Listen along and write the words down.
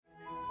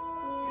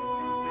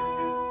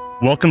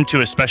Welcome to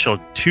a special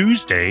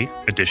Tuesday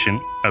edition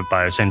of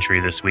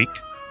BioCentury this week.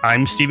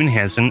 I'm Stephen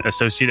Hansen,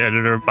 Associate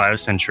Editor of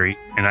BioCentury,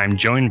 and I'm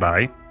joined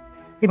by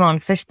Simone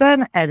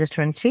Fishburne,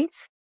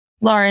 Editor-in-Chief.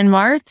 Lauren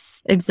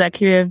Martz,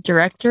 Executive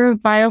Director of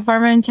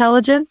Biopharma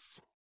Intelligence.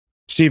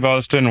 Steve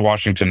Usdin,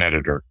 Washington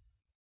Editor.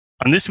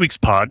 On this week's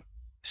pod,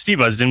 Steve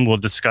Usdin will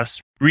discuss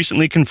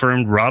recently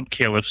confirmed Rob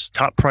Califf's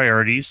top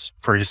priorities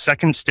for his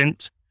second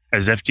stint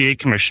as FDA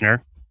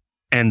Commissioner,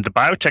 and the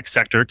biotech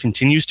sector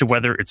continues to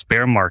weather its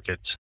bear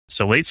market.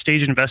 So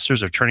late-stage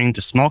investors are turning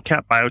to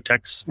small-cap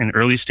biotechs and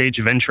early-stage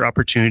venture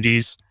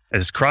opportunities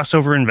as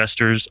crossover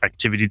investors'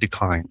 activity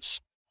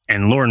declines.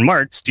 And Lauren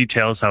Martz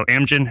details how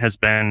Amgen has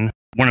been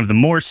one of the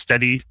more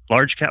steady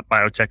large-cap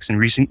biotechs in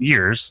recent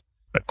years,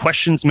 but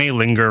questions may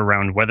linger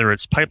around whether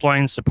its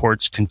pipeline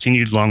supports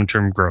continued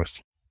long-term growth.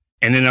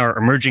 And in our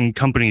emerging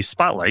company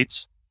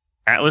spotlights,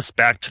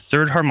 Atlas-backed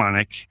Third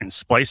Harmonic and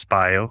Splice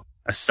Bio,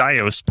 a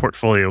Scios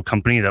portfolio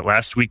company that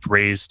last week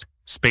raised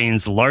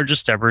Spain's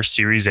largest ever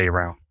Series A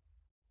round.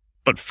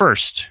 But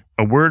first,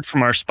 a word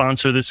from our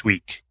sponsor this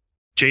week.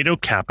 Jado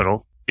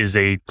Capital is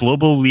a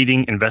global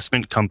leading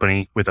investment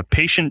company with a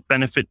patient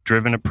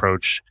benefit-driven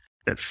approach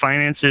that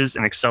finances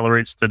and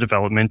accelerates the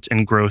development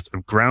and growth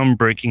of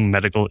groundbreaking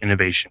medical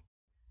innovation.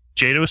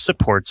 Jado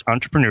supports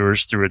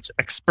entrepreneurs through its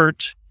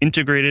expert,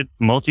 integrated,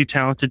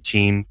 multi-talented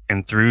team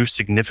and through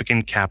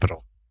significant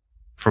capital.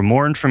 For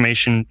more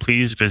information,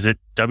 please visit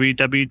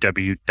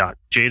www.jado.life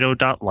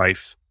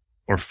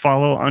or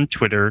follow on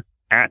Twitter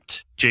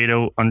at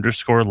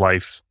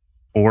Jado_life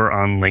or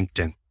on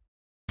LinkedIn.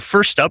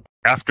 First up,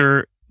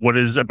 after what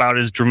is about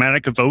as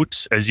dramatic a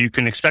vote as you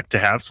can expect to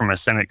have from a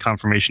Senate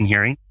confirmation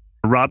hearing,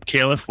 Rob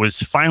Califf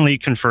was finally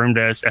confirmed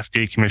as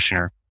FDA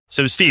Commissioner.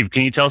 So Steve,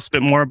 can you tell us a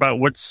bit more about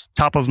what's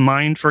top of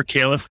mind for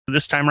Califf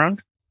this time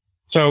around?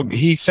 So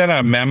he sent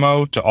a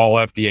memo to all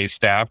FDA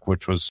staff,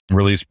 which was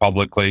released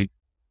publicly.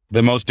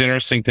 The most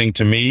interesting thing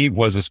to me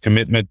was his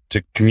commitment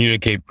to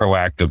communicate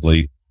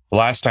proactively. The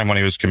last time when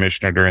he was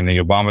commissioner during the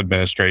Obama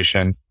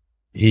administration,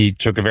 he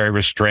took a very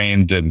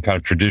restrained and kind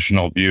of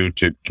traditional view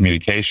to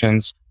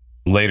communications.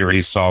 Later,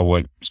 he saw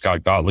what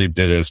Scott Gottlieb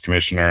did as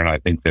commissioner, and I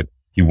think that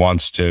he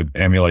wants to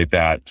emulate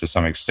that to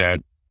some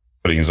extent,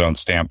 putting his own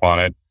stamp on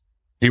it.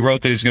 He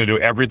wrote that he's going to do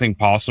everything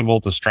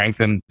possible to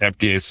strengthen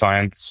FDA's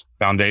science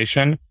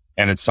foundation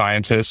and its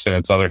scientists and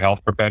its other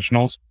health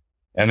professionals.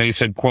 And then he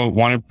said, quote,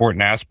 one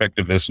important aspect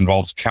of this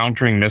involves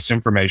countering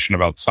misinformation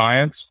about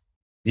science.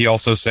 He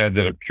also said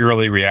that a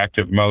purely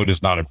reactive mode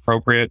is not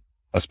appropriate,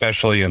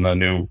 especially in the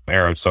new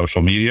era of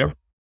social media.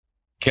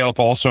 Califf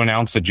also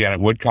announced that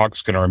Janet Woodcock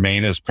is going to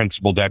remain as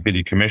principal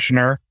deputy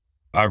commissioner.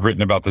 I've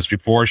written about this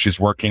before.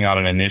 She's working on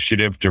an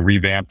initiative to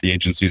revamp the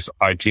agency's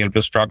IT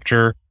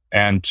infrastructure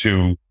and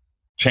to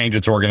change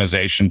its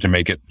organization to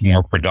make it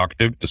more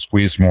productive, to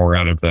squeeze more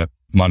out of the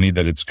money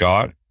that it's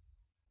got.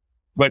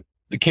 But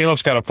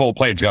Califf's got a full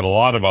plate. He's got a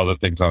lot of other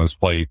things on his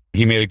plate.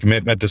 He made a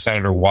commitment to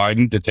Senator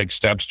Wyden to take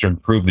steps to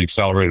improve the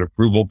accelerated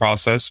approval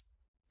process,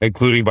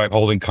 including by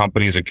holding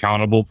companies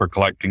accountable for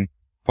collecting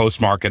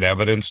post-market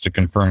evidence to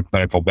confirm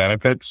clinical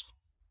benefits.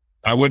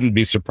 I wouldn't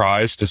be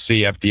surprised to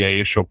see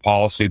FDA issue a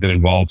policy that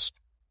involves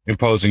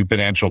imposing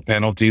financial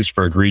penalties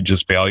for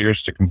egregious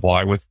failures to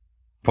comply with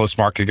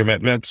post-market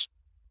commitments.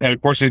 And of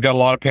course, he's got a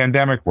lot of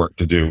pandemic work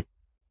to do,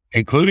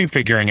 including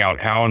figuring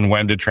out how and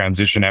when to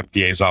transition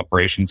FDA's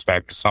operations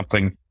back to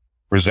something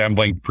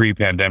resembling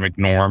pre-pandemic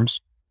norms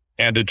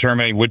and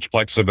determining which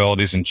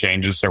flexibilities and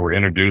changes that were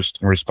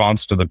introduced in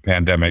response to the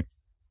pandemic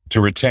to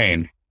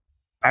retain.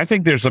 I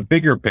think there's a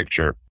bigger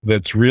picture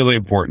that's really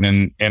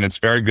important, and it's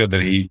very good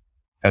that he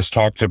has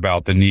talked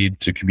about the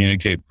need to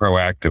communicate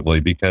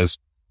proactively, because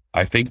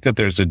I think that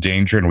there's a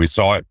danger, and we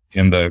saw it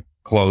in the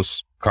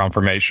close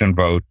confirmation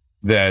vote,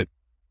 that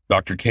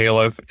Dr.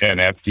 Califf and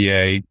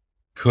FDA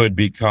could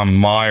become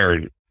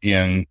mired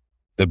in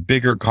the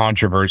bigger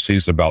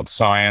controversies about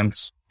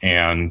science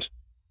and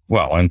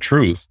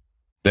truth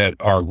that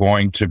are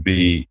going to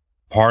be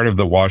part of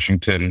the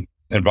Washington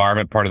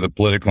environment, part of the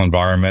political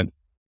environment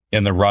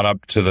in the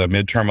run-up to the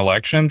midterm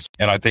elections.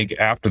 And I think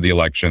after the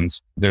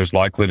elections, there's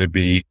likely to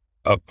be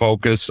a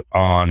focus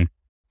on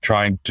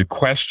trying to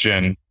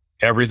question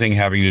everything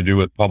having to do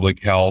with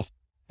public health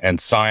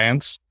and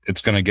science.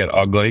 It's going to get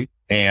ugly.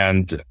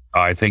 And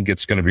I think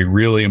it's going to be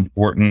really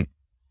important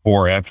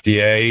for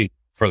FDA,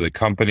 for the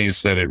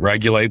companies that it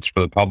regulates, for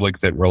the public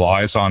that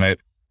relies on it,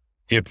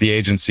 if the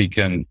agency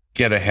can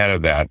get ahead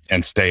of that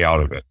and stay out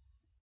of it.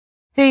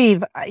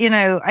 Steve,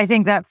 I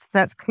think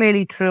that's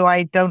clearly true.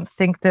 I don't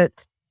think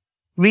that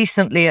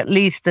recently, at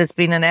least, there's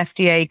been an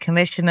FDA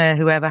commissioner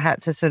who ever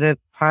had to sort of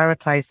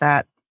prioritize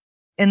that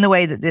in the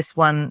way that this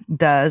one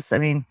does. I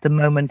mean, the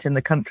moment in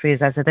the country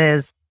is as it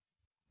is.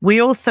 We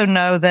also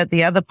know that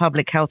the other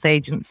public health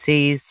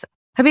agencies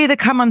have either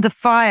come under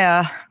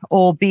fire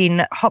or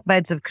been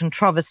hotbeds of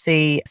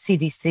controversy,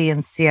 CDC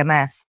and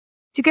CMS.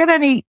 Do you get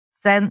any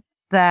sense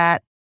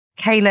that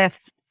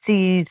Califf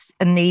sees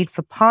a need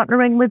for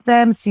partnering with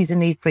them, sees a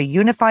need for a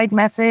unified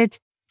message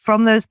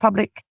from those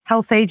public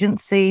health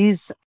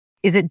agencies?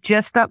 Is it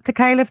just up to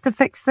Califf to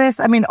fix this?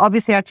 I mean,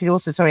 obviously, actually,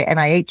 also,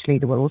 NIH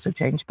leader will also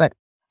change, but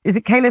is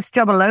it Califf's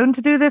job alone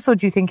to do this, or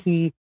do you think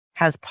he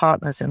has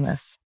partners in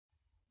this?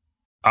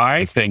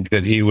 I think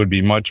that he would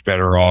be much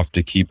better off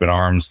to keep an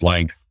arm's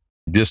length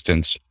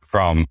distance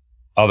from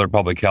other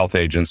public health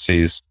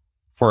agencies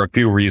for a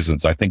few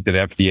reasons. I think that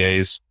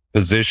FDA's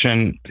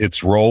position,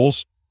 its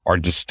roles are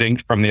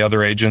distinct from the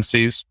other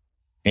agencies.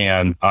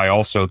 And I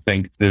also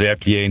think that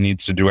FDA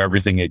needs to do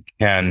everything it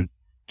can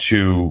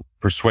to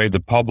persuade the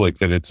public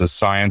that it's a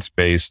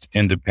science-based,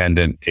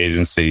 independent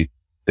agency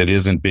that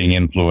isn't being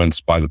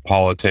influenced by the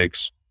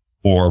politics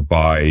or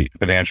by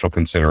financial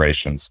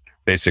considerations.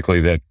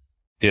 Basically, that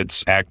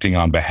it's acting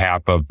on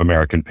behalf of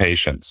American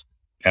patients.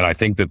 And I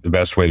think that the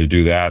best way to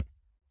do that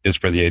is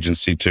for the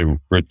agency to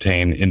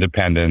retain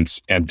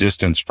independence and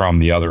distance from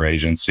the other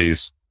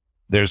agencies.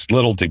 There's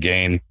little to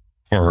gain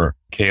for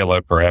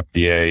Califf or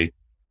FDA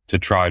to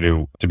try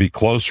to be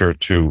closer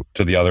to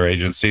the other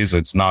agencies.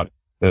 It's not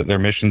that their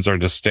missions are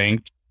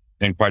distinct.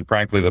 And quite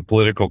frankly, the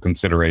political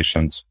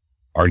considerations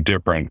are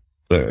different.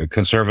 The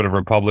conservative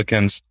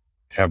Republicans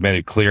have made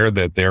it clear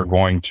that they're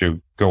going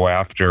to go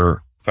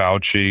after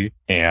Fauci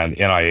and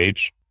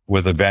NIH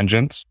with a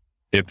vengeance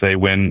if they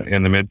win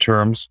in the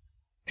midterms.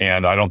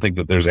 And I don't think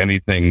that there's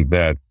anything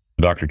that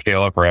Dr.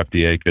 Califf or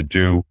FDA could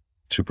do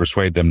to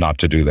persuade them not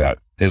to do that.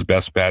 His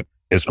best bet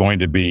is going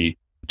to be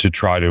to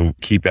try to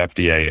keep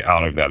FDA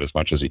out of that as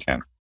much as he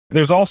can.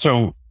 There's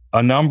also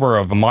a number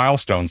of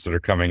milestones that are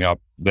coming up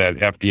that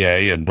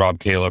FDA and Rob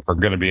Califf are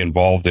going to be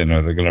involved in,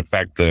 or they're going to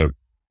affect the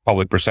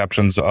public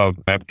perceptions of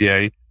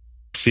FDA.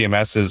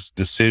 CMS's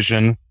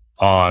decision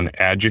on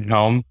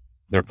Aduhelm,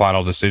 their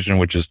final decision,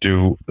 which is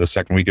due the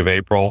second week of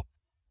April,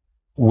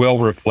 will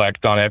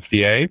reflect on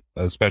FDA,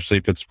 especially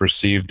if it's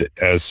perceived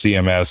as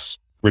CMS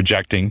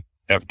rejecting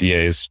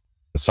FDA's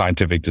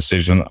scientific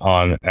decision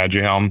on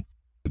Aduhelm.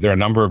 There are a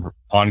number of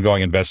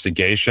ongoing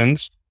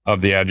investigations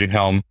of the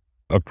Aduhelm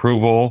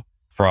approval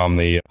from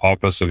the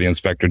Office of the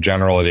Inspector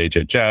General at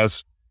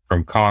HHS,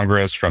 from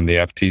Congress, from the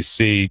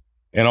FTC,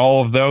 and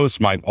all of those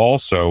might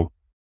also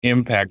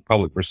impact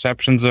public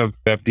perceptions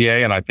of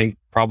FDA, and I think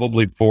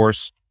probably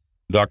force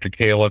Dr.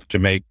 Califf to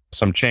make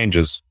some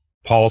changes,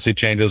 policy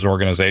changes,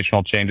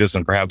 organizational changes,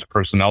 and perhaps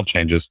personnel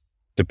changes,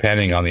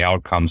 depending on the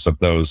outcomes of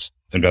those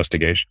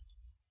investigations.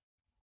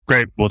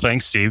 Great. Well,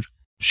 thanks, Steve.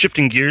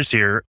 Shifting gears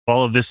here,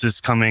 all of this is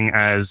coming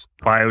as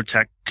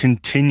biotech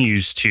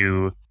continues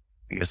to,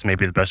 I guess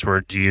maybe the best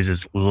word to use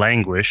is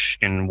languish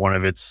in one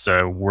of its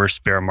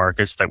worst bear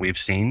markets that we've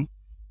seen.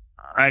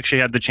 I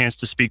actually had the chance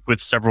to speak with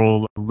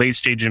several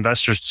late-stage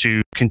investors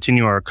to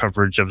continue our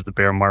coverage of the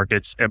bear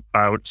markets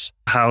about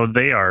how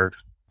they are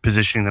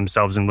positioning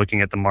themselves and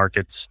looking at the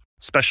markets,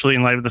 especially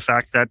in light of the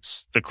fact that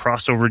the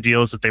crossover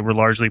deals that they were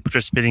largely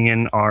participating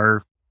in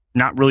are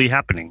not really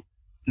happening.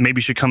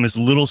 Maybe should come as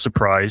little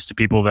surprise to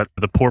people that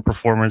the poor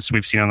performance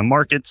we've seen on the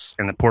markets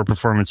and the poor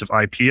performance of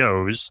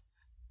IPOs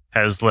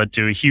has led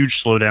to a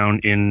huge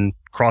slowdown in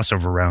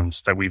crossover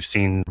rounds that we've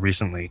seen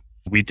recently.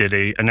 We did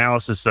an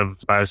analysis of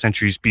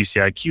BioCentury's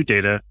BCIQ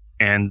data,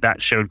 and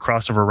that showed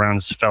crossover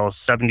rounds fell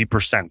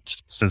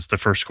 70% since the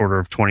first quarter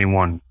of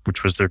 21,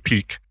 which was their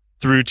peak,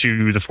 through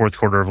to the fourth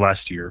quarter of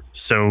last year.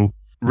 So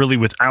really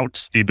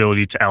without the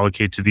ability to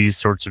allocate to these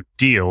sorts of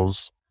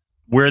deals,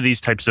 where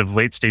these types of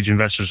late stage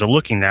investors are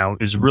looking now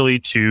is really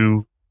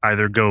to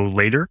either go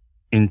later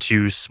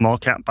into small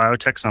cap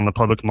biotechs on the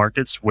public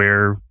markets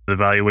where the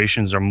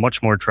valuations are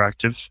much more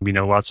attractive. We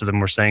know lots of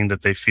them were saying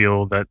that they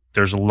feel that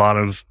there's a lot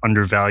of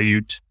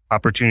undervalued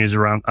opportunities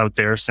out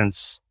there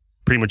since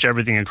pretty much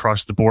everything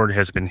across the board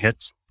has been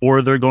hit,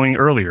 or they're going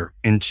earlier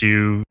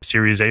into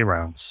Series A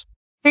rounds.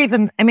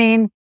 Stephen, I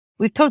mean,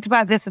 we've talked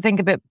about this, I think,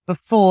 a bit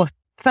before.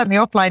 Certainly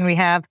offline we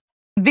have.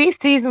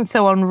 VCs and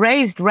so on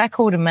raised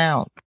record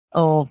amount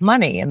of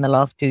money in the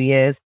last 2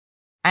 years,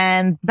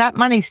 and that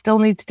money still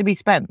needs to be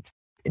spent.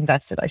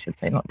 Invested, I should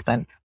say, not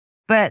spent.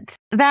 But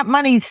that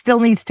money still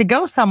needs to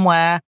go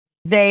somewhere.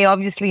 They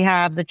obviously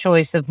have the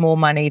choice of more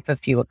money for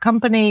fewer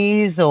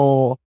companies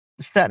or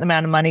a certain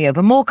amount of money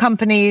over more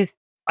companies.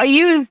 Are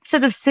you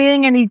sort of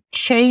seeing any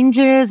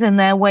changes in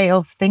their way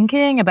of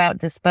thinking about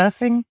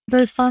dispersing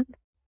those funds?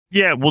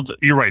 Yeah, well,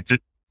 you're right.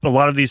 A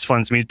lot of these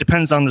funds, I mean, it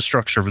depends on the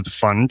structure of the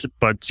fund,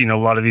 but, a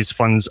lot of these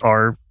funds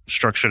are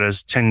structured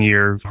as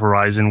 10-year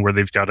horizon where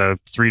they've got a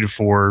 3 to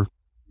 4,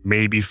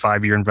 maybe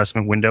 5-year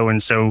investment window.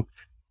 And so,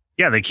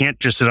 yeah, they can't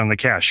just sit on the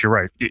cash. You're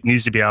right. It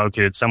needs to be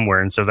allocated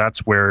somewhere. And so that's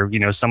where,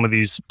 some of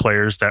these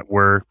players that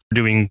were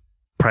doing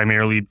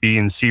primarily B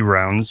and C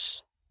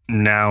rounds,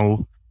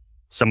 now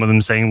some of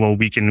them saying, well,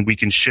 we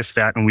can shift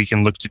that and we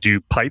can look to do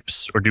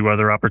pipes or do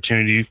other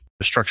opportunity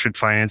structured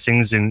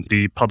financings in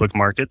the public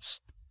markets.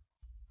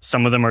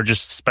 Some of them are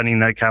just spending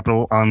that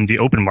capital on the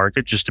open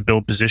market just to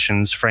build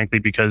positions, frankly,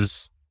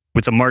 because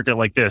with a market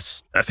like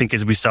this, I think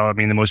as we saw,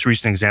 the most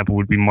recent example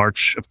would be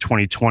March of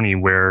 2020,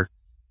 where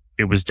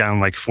it was down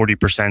like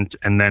 40%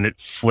 and then it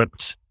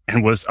flipped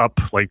and was up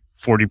like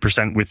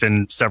 40%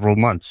 within several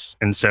months.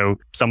 And so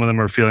some of them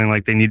are feeling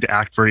like they need to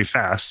act very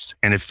fast.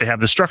 And if they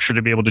have the structure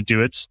to be able to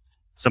do it,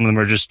 Some of them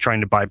are just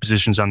trying to buy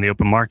positions on the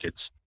open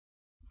markets.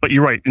 But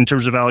you're right. In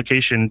terms of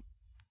allocation,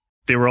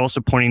 they were also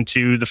pointing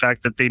to the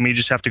fact that they may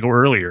just have to go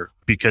earlier,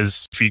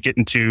 because if you get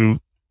into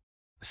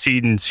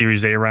seed and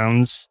Series A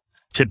rounds,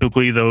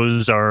 typically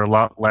those are a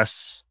lot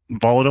less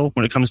volatile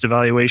when it comes to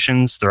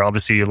valuations. They're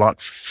obviously a lot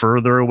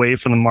further away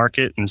from the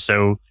market. And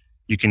so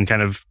you can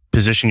kind of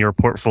position your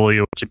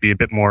portfolio to be a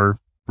bit more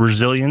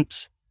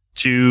resilient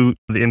to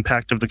the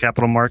impact of the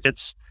capital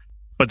markets.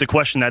 But the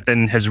question that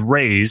then has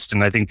raised,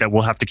 and I think that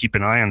we'll have to keep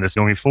an eye on this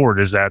going forward,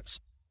 is that,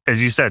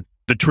 as you said,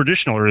 the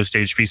traditional early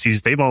stage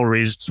VCs, they've all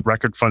raised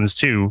record funds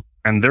too,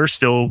 and they're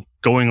still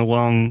going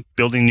along,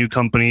 building new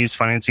companies,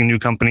 financing new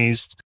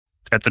companies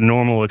at the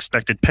normal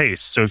expected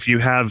pace. So if you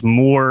have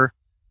more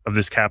of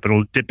this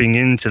capital dipping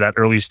into that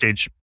early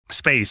stage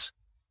space,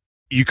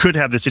 you could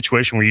have the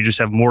situation where you just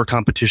have more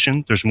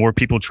competition. There's more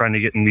people trying to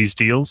get in these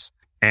deals,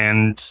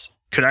 and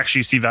could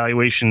actually see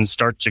valuations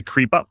start to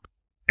creep up.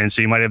 And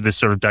so you might have this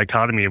sort of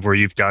dichotomy of where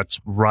you've got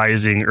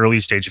rising early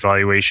stage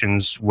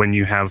valuations when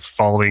you have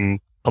falling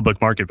public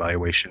market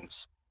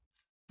valuations.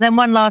 Then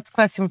one last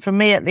question from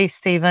me, at least,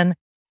 Stephen.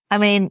 I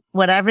mean,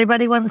 what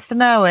everybody wants to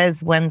know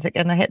is, when's it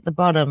going to hit the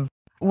bottom?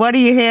 What are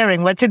you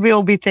hearing? What should we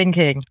all be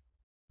thinking?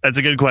 That's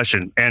a good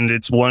question. And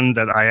it's one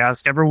that I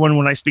ask everyone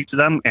when I speak to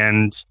them.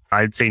 And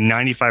I'd say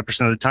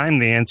 95% of the time,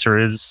 the answer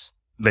is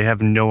they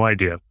have no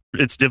idea.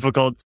 It's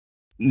difficult.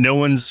 No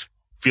one's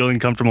feeling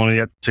comfortable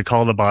yet to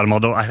call the bottom.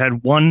 Although I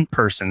had one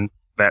person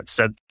that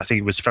said, I think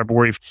it was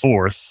February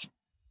 4th,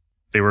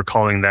 they were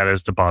calling that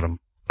as the bottom.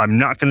 I'm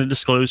not going to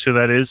disclose who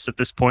that is at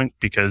this point,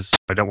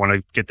 because I don't want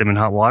to get them in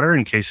hot water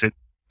in case it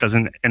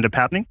doesn't end up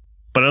happening.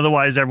 But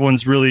otherwise,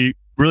 everyone's really,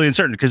 really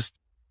uncertain, because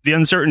the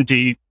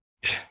uncertainty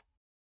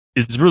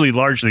is really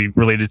largely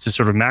related to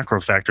sort of macro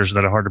factors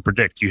that are hard to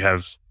predict. You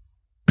have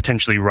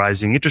potentially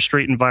rising interest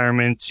rate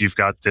environments. You've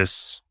got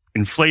this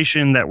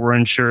inflation that we're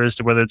unsure as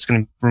to whether it's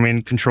going to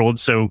remain controlled.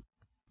 So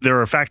there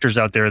are factors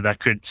out there that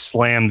could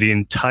slam the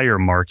entire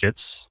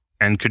markets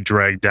and could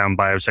drag down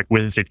biotech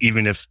with it,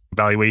 even if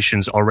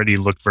valuations already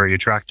look very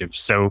attractive.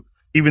 So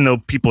even though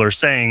people are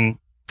saying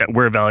that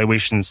where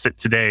valuations sit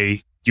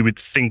today, you would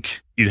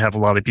think you'd have a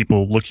lot of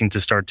people looking to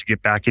start to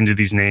get back into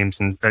these names,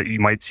 and that you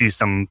might see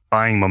some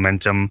buying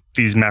momentum.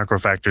 These macro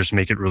factors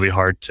make it really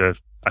hard to,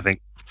 I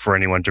think, for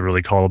anyone to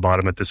really call a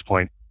bottom at this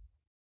point.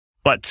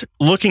 But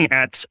looking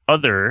at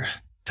other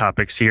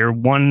topics here,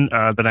 one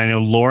that I know,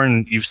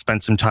 Lauren, you've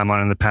spent some time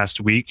on in the past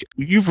week.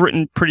 You've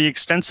written pretty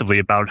extensively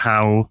about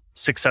how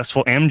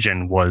successful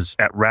Amgen was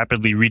at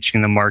rapidly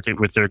reaching the market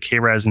with their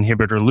KRAS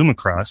inhibitor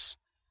Lumakras.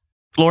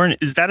 Lauren,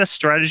 is that a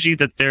strategy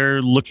that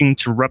they're looking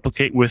to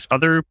replicate with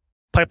other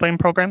pipeline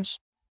programs?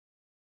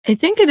 I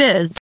think it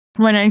is.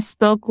 When I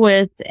spoke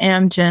with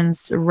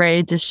Amgen's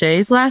Ray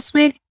Deshays last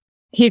week,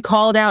 he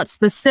called out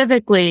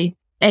specifically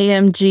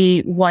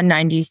AMG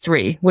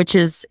 193, which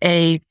is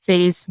a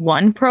phase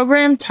 1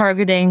 program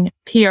targeting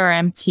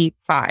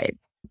PRMT5.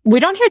 We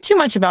don't hear too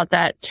much about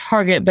that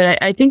target,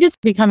 but I think it's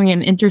becoming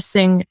an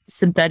interesting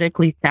synthetic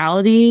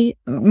lethality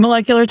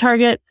molecular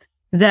target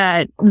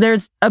that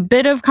there's a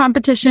bit of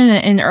competition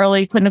in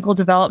early clinical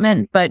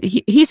development, but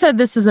he said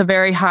this is a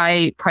very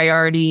high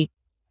priority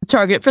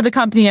target for the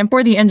company and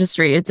for the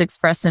industry. It's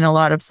expressed in a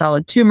lot of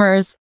solid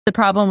tumors. The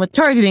problem with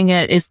targeting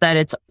it is that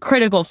it's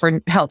critical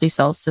for healthy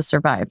cells to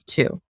survive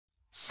too.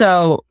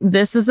 So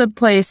this is a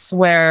place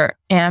where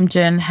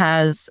Amgen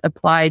has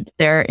applied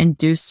their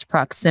induced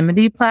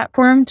proximity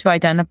platform to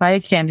identify a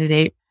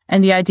candidate.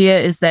 And the idea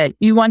is that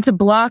you want to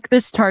block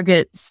this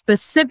target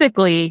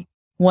specifically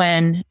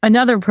when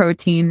another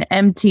protein,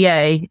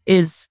 MTA,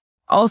 is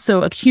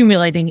also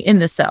accumulating in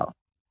the cell.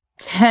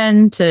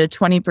 10 to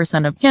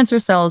 20% of cancer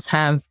cells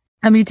have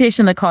a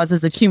mutation that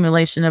causes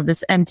accumulation of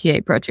this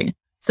MTA protein.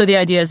 So the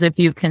idea is if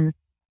you can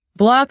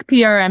block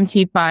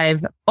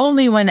PRMT5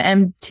 only when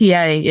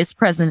MTA is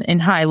present in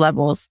high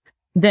levels,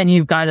 then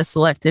you've got a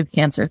selective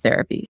cancer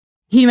therapy.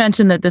 He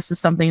mentioned that this is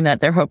something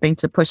that they're hoping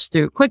to push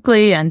through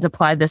quickly and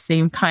apply the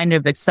same kind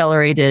of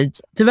accelerated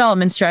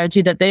development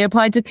strategy that they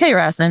applied to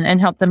KRAS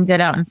and help them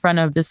get out in front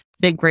of this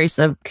big race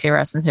of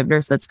KRAS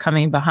inhibitors that's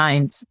coming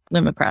behind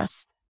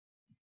Lumakras.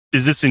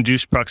 Is this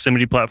induced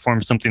proximity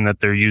platform something that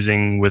they're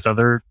using with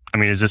other? I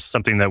mean, is this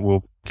something that we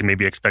can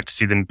maybe expect to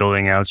see them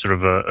building out sort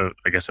of a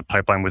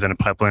pipeline within a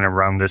pipeline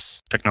around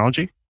this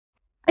technology?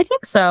 I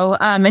think so.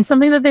 It's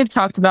something that they've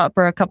talked about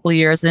for a couple of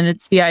years. And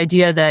it's the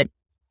idea that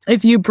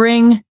if you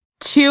bring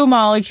two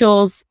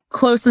molecules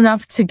close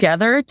enough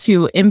together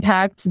to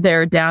impact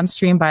their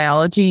downstream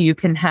biology, you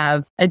can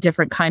have a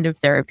different kind of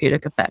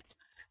therapeutic effect.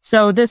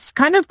 So this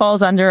kind of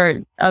falls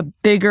under a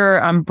bigger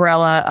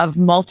umbrella of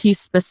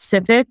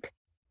multi-specific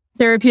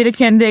therapeutic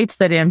candidates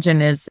that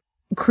Amgen is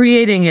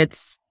creating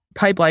its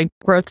pipeline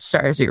growth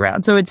strategy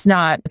around. So it's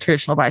not a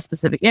traditional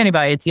bispecific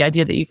antibody. It's the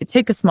idea that you could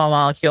take a small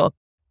molecule,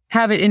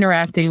 have it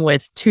interacting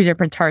with two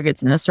different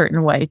targets in a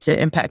certain way to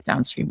impact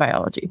downstream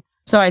biology.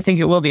 So I think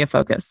it will be a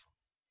focus.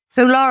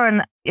 So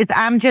Lauren, is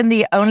Amgen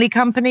the only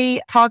company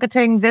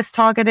targeting this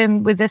target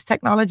with this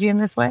technology in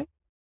this way?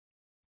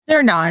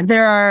 They're not.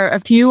 There are a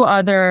few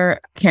other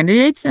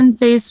candidates in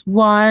phase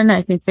 1,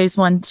 I think phase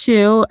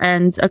 1-2,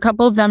 and a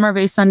couple of them are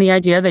based on the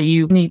idea that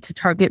you need to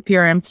target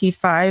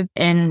PRMT5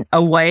 in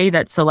a way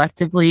that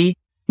selectively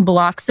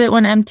blocks it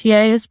when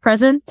MTA is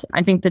present.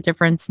 I think the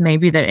difference may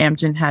be that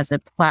Amgen has a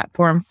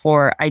platform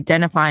for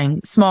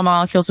identifying small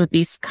molecules with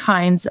these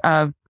kinds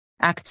of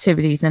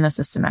activities in a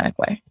systematic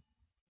way.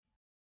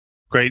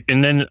 Great.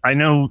 And then I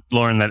know,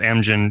 Lauren, that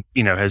Amgen,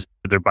 has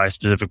their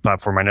bispecific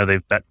platform. I know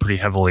they've bet pretty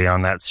heavily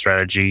on that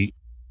strategy.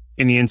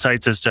 Any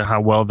insights as to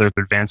how well they're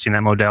advancing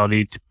that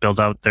modality to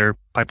build out their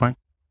pipeline?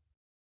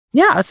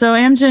 Yeah. So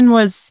Amgen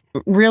was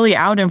really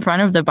out in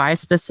front of the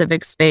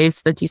bispecific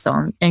space, the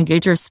T-cell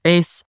engager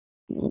space,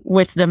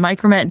 with the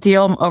Micromet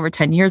deal over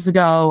 10 years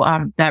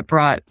ago that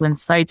brought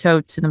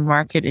Blincyto to the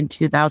market in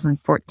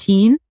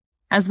 2014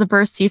 as the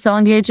first T-cell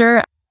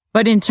engager.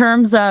 But in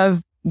terms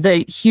of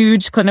the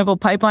huge clinical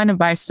pipeline of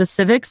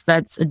bispecifics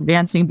that's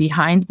advancing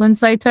behind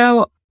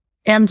Blincyto,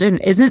 Amgen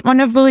isn't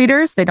one of the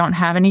leaders. They don't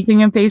have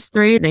anything in phase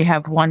 3. They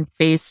have one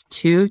phase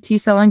 2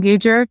 T-cell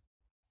engager.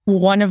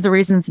 One of the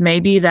reasons may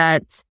be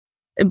that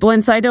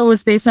Blincyto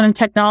was based on a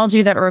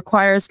technology that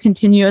requires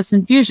continuous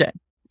infusion.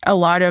 A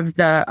lot of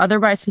the other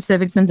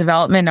bispecifics in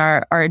development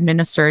are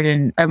administered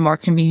in a more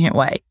convenient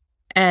way.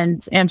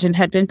 And Amgen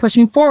had been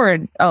pushing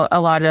forward a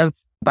lot of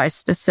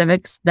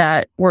bispecifics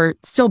that were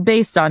still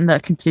based on the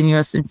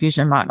continuous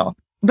infusion model.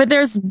 But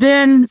there's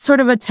been sort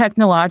of a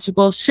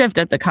technological shift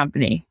at the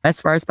company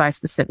as far as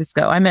bispecifics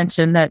go. I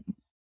mentioned that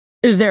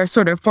they're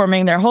sort of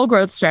forming their whole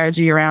growth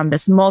strategy around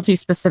this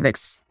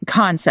multi-specifics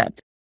concept.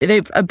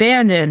 They've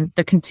abandoned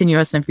the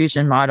continuous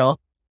infusion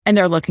model and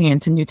they're looking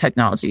into new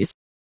technologies.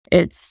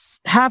 It's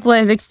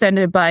half-life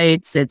extended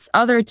bites. It's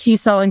other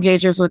T-cell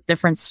engagers with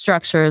different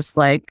structures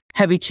like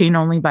heavy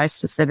chain-only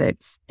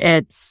bispecifics.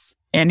 It's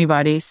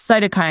antibody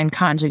cytokine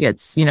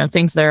conjugates,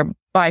 things that are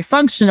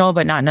bifunctional,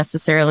 but not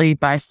necessarily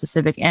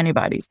bispecific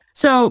antibodies.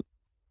 So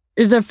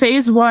the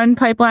phase 1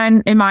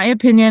 pipeline, in my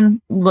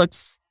opinion,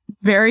 looks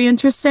very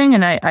interesting.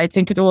 And I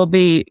think it will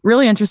be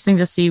really interesting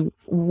to see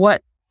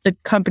what the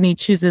company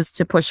chooses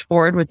to push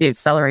forward with the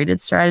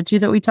accelerated strategy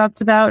that we talked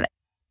about.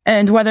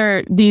 And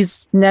whether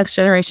these next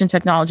generation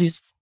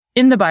technologies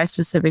in the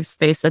bispecific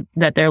space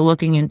that they're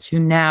looking into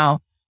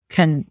now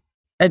can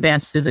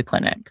advance through the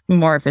clinic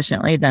more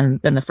efficiently than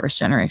the first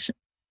generation.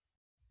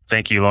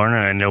 Thank you, Lauren.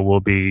 I know we'll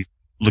be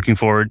looking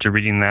forward to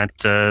reading that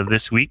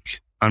this week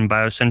on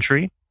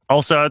BioCentury.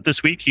 Also out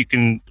this week, you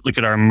can look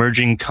at our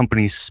emerging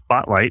company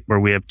spotlight, where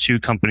we have 2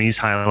 companies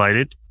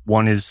highlighted.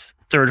 One is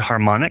Third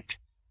Harmonic,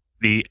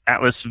 the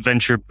Atlas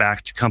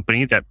venture-backed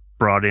company that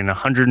brought in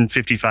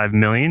 $155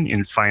 million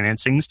in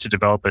financings to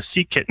develop a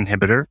c-KIT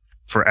inhibitor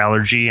for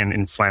allergy and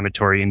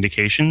inflammatory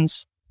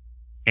indications.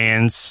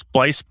 And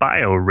Splice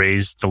Bio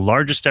raised the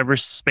largest ever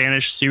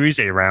Spanish Series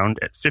A round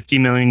at 50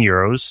 million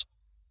euros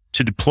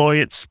to deploy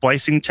its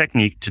splicing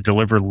technique to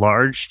deliver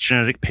large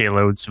genetic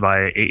payloads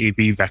via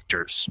AAV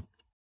vectors.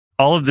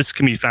 All of this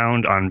can be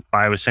found on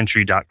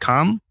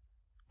biocentury.com,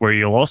 where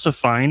you'll also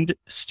find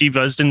Steve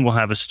Usdin will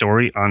have a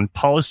story on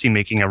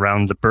policymaking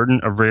around the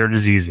burden of rare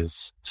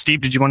diseases.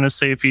 Steve, did you want to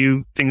say a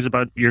few things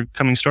about your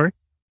coming story?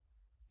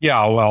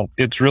 Yeah, well,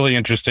 it's really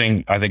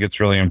interesting. I think it's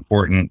really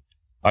important.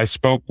 I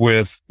spoke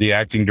with the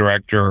acting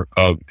director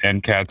of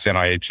NCATS,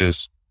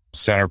 NIH's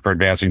Center for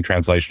Advancing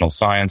Translational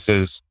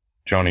Sciences,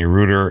 Joni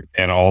Ruder,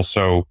 and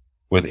also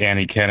with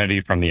Annie Kennedy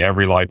from the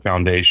Every Life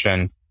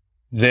Foundation.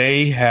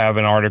 They have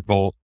an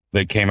article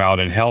that came out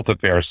in Health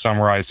Affairs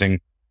summarizing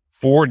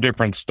 4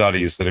 different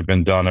studies that have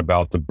been done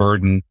about the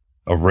burden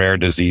of rare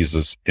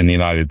diseases in the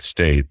United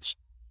States.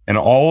 And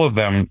all of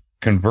them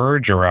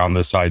converge around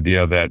this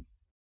idea that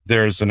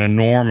there's an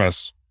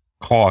enormous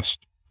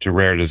cost to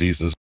rare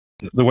diseases.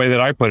 The way that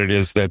I put it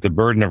is that the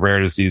burden of rare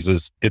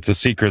diseases, it's a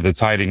secret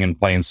that's hiding in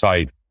plain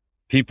sight.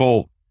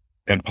 People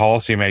and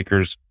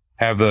policymakers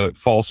have the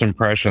false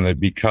impression that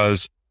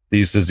because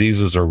these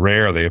diseases are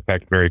rare, they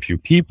affect very few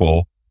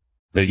people,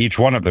 that each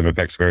one of them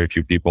affects very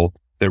few people,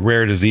 that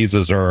rare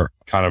diseases are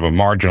kind of a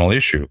marginal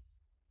issue.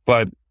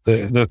 But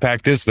the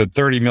fact is that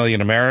 30 million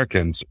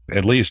Americans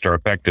at least are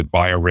affected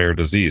by a rare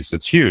disease.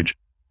 It's huge.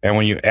 And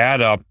when you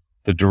add up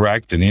the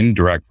direct and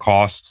indirect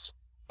costs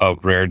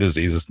of rare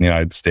diseases in the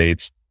United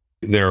States,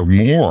 they're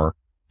more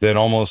than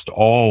almost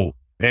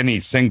any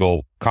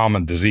single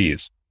common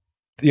disease.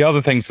 The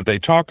other things that they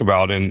talk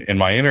about in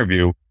my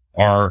interview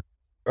are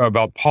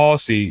about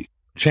policy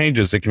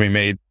changes that can be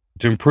made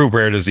to improve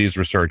rare disease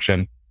research.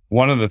 And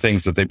one of the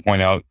things that they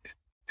point out,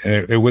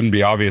 and it wouldn't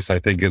be obvious, I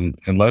think,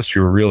 unless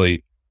you're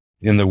really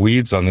in the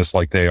weeds on this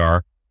like they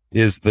are,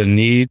 is the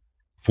need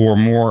for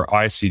more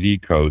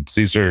ICD codes.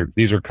 These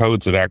are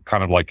codes that act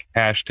kind of like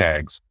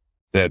hashtags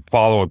that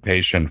follow a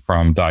patient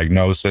from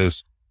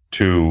diagnosis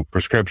to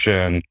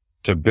prescription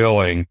to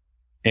billing.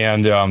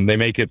 And they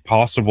make it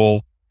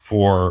possible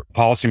for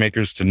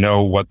policymakers to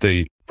know what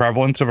the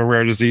prevalence of a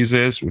rare disease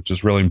is, which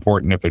is really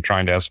important if they're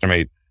trying to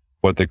estimate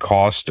what the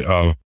cost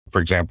of, for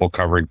example,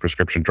 covering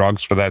prescription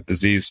drugs for that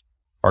disease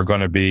are going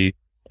to be.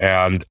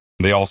 And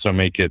they also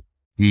make it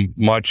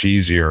much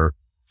easier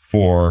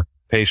for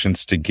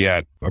patients to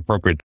get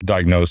appropriate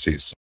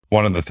diagnoses.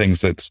 One of the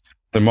things that's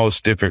the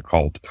most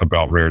difficult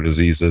about rare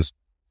diseases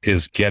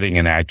is getting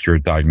an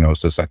accurate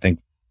diagnosis. I think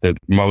that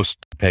most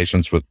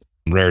patients with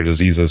rare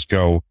diseases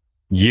go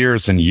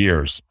years and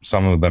years,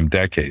 some of them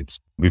decades,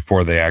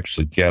 before they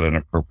actually get an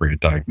appropriate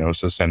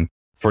diagnosis. And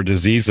for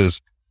diseases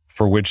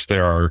for which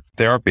there are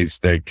therapies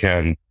that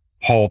can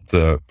halt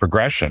the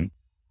progression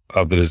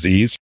of the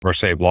disease or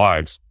save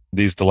lives,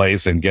 these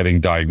delays in getting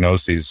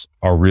diagnoses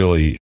are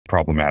really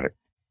problematic.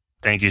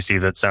 Thank you,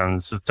 Steve. That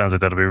sounds like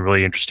that'll be a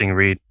really interesting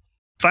read.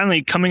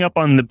 Finally, coming up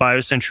on the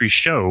BioCentury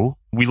show,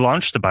 we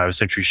launched the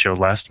BioCentury show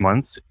last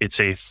month. It's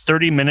a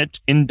 30-minute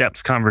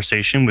in-depth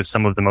conversation with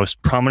some of the most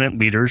prominent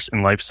leaders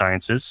in life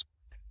sciences.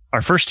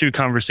 Our first two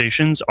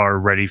conversations are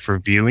ready for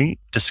viewing,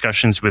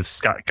 discussions with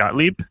Scott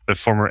Gottlieb, the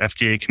former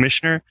FDA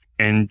commissioner,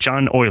 and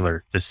John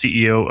Euler, the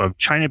CEO of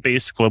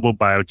China-based global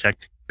biotech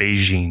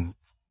BeiGene.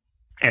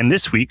 And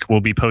this week,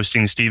 we'll be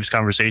posting Steve's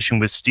conversation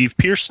with Steve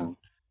Pearson,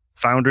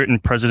 founder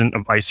and president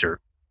of ICER.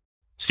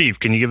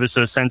 Steve, can you give us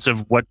a sense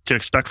of what to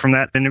expect from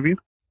that interview?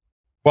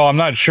 Well, I'm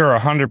not sure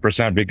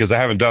 100% because I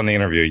haven't done the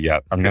interview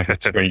yet. I'm going to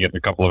get in a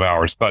couple of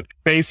hours. But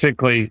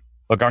basically,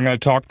 look, I'm going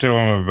to talk to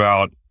him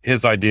about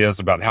his ideas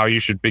about how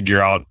you should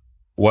figure out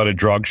what a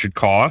drug should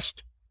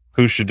cost,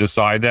 who should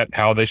decide that,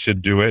 how they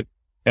should do it.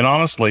 And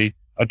honestly,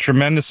 a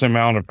tremendous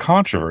amount of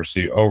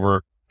controversy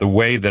over the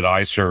way that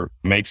ICER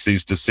makes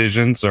these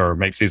decisions or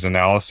makes these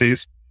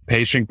analyses.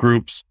 Patient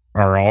groups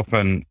are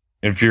often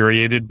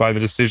infuriated by the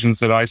decisions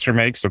that ICER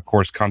makes. Of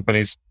course,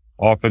 companies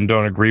often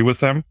don't agree with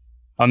them.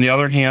 On the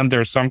other hand, there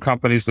are some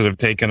companies that have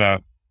taken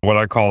what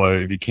I call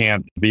if you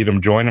can't beat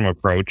them, join them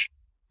approach,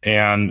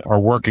 and are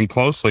working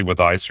closely with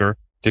ICER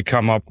to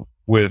come up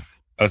with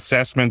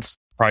assessments,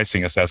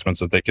 pricing assessments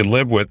that they can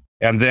live with,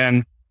 and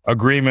then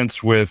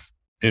agreements with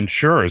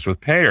insurers, with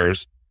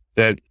payers,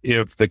 that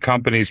if the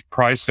companies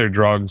price their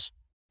drugs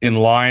in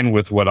line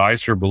with what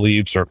ICER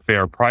believes are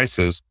fair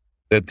prices,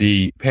 that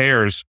the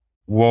payers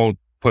won't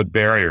put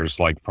barriers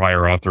like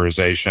prior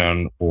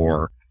authorization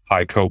or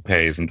high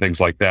copays and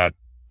things like that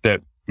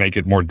make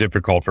it more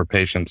difficult for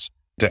patients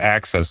to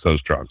access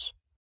those drugs.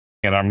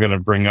 And I'm going to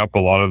bring up a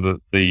lot of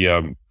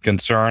the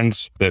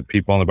concerns that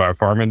people in the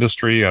biopharma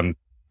industry and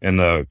in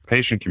the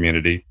patient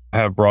community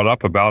have brought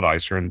up about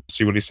ICER and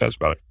see what he says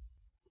about it.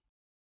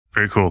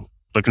 Very cool.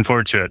 Looking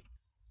forward to it.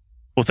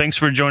 Well, thanks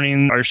for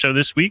joining our show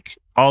this week.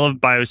 All of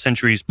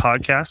BioCentury's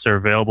podcasts are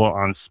available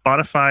on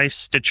Spotify,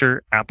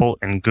 Stitcher, Apple,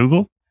 and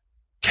Google.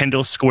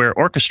 Kendall Square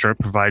Orchestra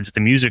provides the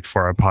music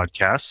for our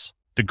podcasts.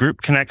 The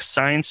group connects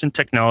science and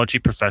technology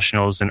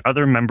professionals and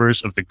other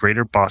members of the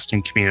greater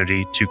Boston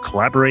community to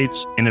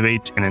collaborate,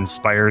 innovate, and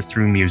inspire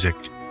through music,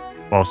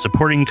 while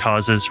supporting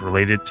causes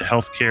related to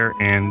healthcare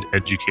and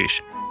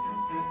education.